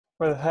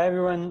Well, hi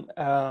everyone.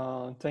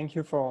 Thank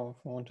you for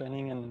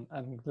joining, and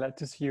I'm glad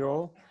to see you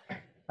all.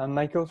 I'm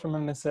Michael from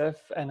MSF,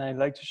 and I'd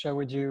like to share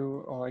with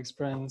you our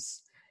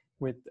experience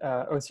with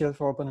OCL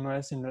for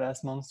OpenMRS in the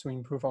last months to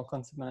improve our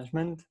concept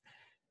management.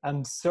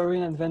 I'm sorry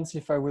in advance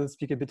if I will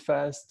speak a bit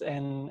fast,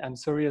 and I'm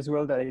sorry as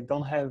well that I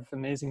don't have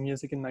amazing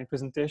music in my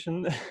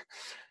presentation,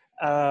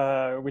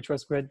 which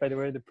was great, by the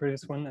way, the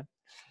previous one.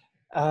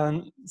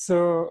 I'd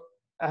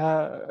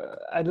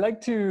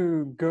like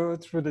to go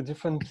through the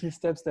different key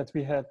steps that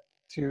we had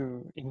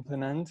to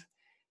implement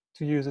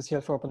to use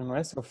OCL for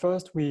OpenMRS. So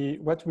first,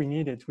 what we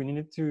needed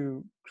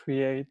to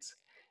create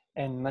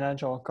and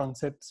manage our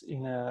concepts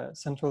in a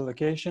central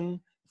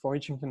location for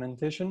each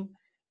implementation,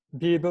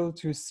 be able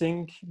to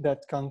sync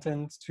that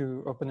content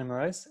to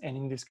OpenMRS. And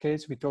in this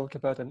case, we talk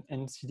about an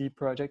NCD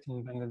project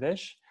in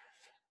Bangladesh.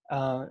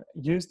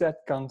 Use that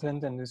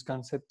content and this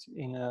concept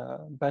in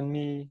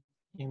BANMI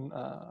in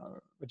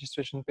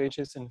registration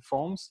pages and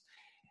forms,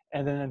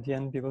 and then at the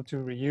end be able to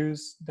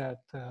reuse that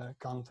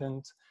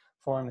content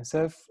for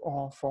MSF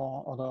or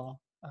for other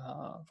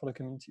for the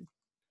community.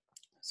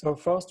 So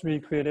first we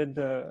created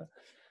the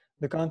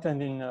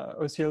content in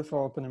OCL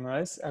for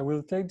OpenMRS. I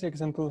will take the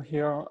example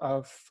here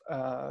of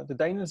the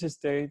diagnosis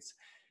dates,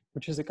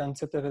 which is a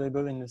concept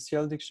available in the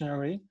CL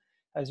dictionary,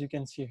 as you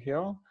can see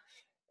here.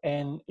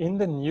 And in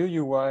the new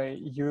UI,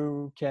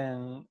 you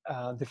can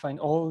define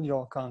all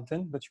your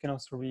content, but you can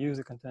also reuse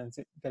the content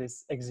that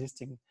is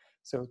existing.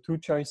 So two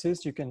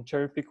choices: you can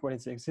cherry pick what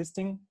is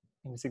existing,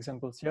 in this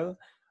example CL,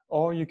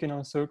 or you can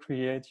also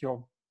create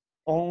your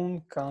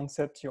own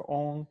concept, your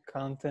own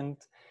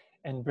content,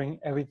 and bring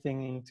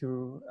everything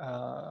into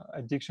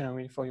a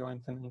dictionary for your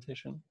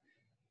implementation.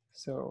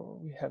 So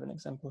we have an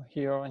example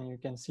here, and you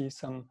can see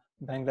some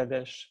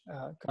Bangladesh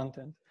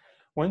content.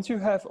 Once you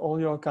have all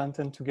your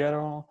content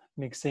together,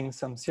 mixing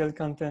some CL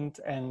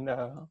content and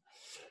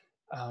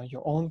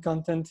your own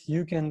content,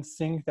 you can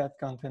sync that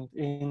content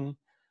in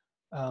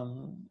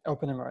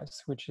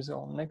OpenMRS, which is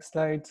our next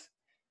slide.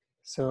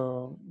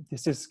 So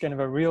this is kind of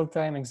a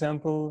real-time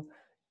example.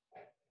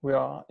 We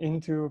are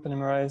into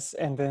OpenMRS,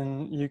 and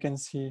then you can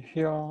see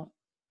here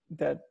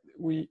that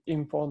we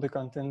import the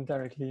content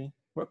directly,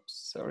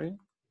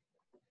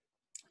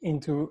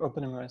 into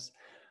OpenMRS.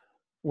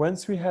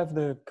 Once we have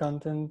the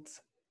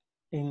content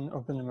in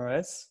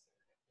OpenMRS,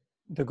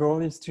 the goal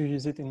is to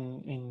use it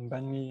in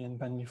BANMI and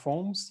BANMI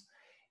forms.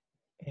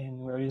 And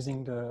we're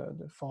using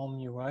the form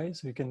UI,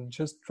 so you can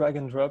just drag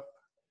and drop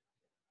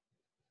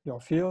your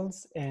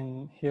fields.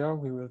 And here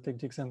we will take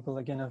the example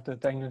again of the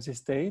diagnosis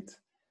date,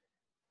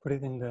 put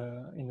it in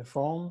the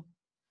form.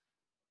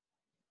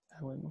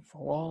 I will move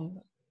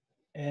forward.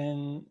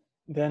 And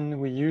then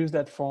we use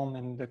that form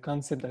and the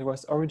concept that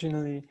was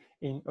originally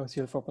in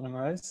OCL for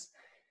OpenMRS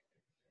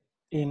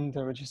in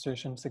the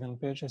registration second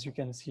page, as you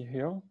can see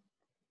here,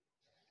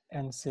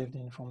 and save the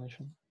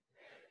information.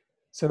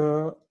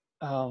 So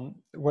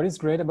what is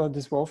great about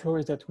this workflow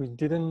is that we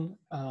didn't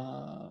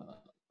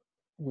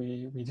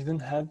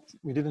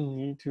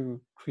need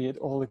to create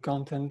all the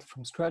content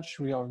from scratch.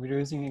 We are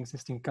reusing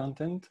existing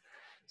content,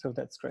 so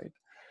that's great.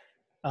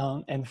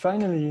 And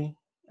finally,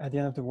 at the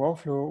end of the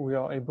workflow, we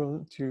are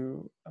able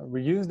to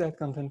reuse that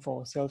content for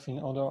ourselves in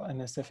other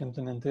MSF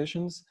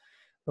implementations,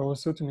 but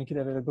also to make it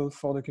available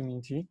for the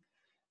community.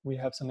 We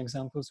have some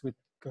examples with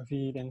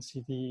COVID,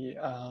 NCD,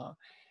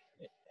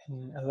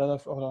 and a lot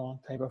of other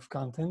type of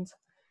content.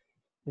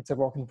 It's a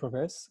work in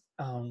progress,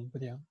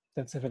 but yeah,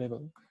 that's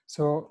available.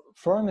 So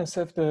for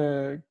MSF,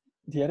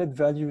 the added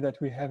value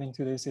that we have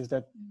into this is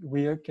that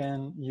we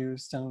can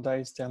use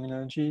standardized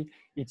terminology.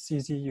 It's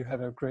easy, you have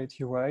a great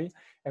UI,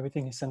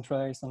 everything is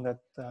centralized on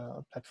that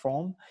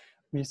platform.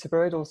 We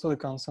separate also the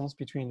concerns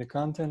between the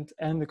content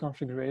and the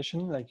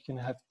configuration, like you can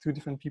have two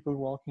different people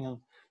working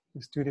on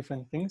these two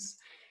different things,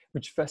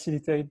 which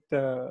facilitate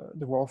the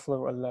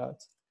workflow a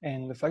lot.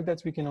 And the fact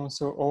that we can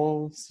also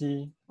all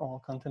see our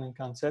content and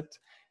concept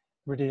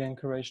really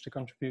encourage the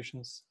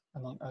contributions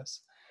among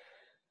us.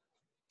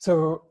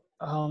 So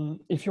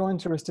if you're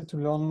interested to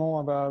learn more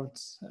about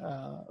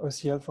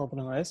OCL for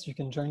OpenMRS, you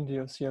can join the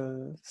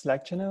OCL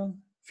Slack channel.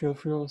 Feel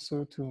free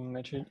also to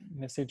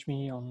message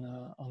me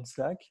on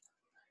Slack.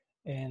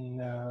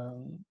 And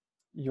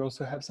you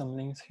also have some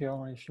links here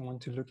if you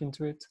want to look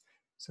into it.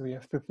 So we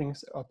have two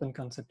things: Open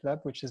Concept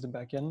Lab, which is the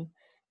backend,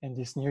 and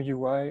this new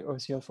UI,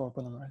 OCL for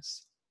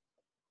OpenMRS.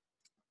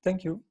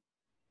 Thank you.